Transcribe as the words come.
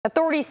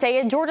Authorities say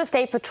a Georgia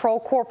State Patrol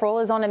corporal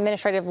is on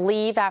administrative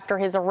leave after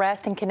his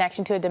arrest in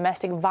connection to a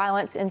domestic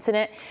violence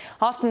incident.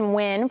 Austin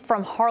Wynn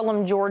from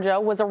Harlem, Georgia,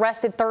 was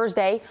arrested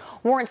Thursday.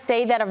 Warrants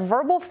say that a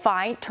verbal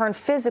fight turned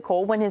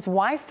physical when his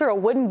wife threw a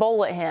wooden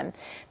bowl at him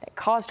that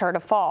caused him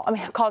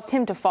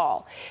to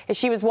fall. As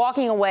she was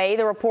walking away,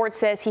 the report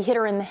says he hit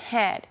her in the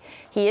head.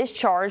 He is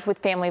charged with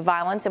family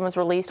violence and was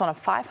released on a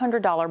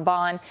 $500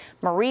 bond.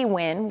 Marie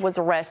Wynn was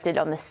arrested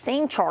on the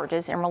same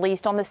charges and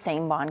released on the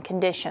same bond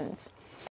conditions.